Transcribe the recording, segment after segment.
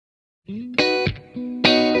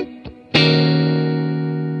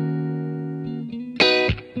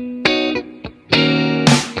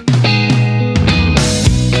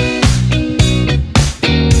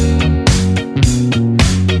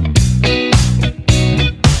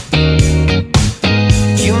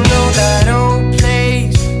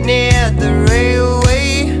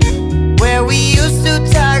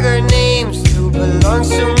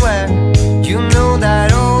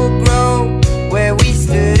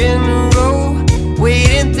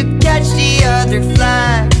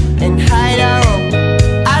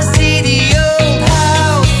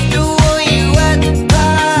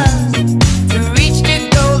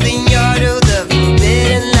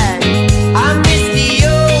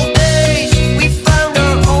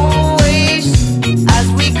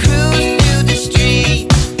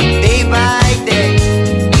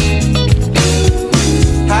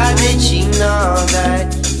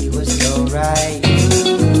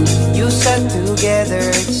Together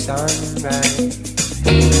at sunrise.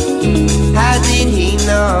 How did he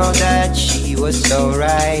know that she was so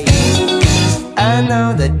right? I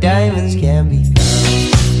know that diamonds can be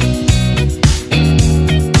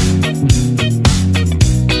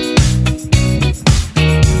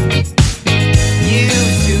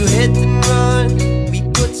used to hit and run. We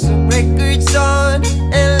put some records on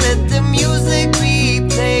and let the music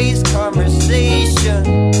replace conversation.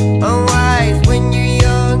 Unwise when you're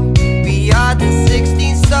young, we are the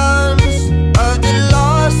 16 sons of the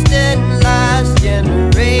lost and last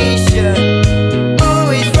generation.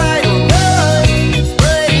 Always right or wrong,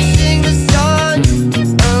 but we sing a song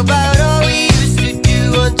about all we used to do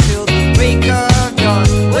until the break of dawn.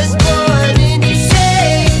 Was born into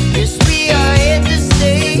shade, yes we are here to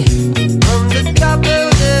stay. From the top of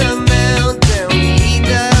the mountain we lead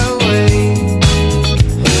the way.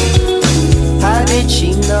 How did she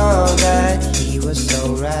know that he was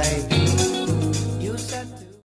so right?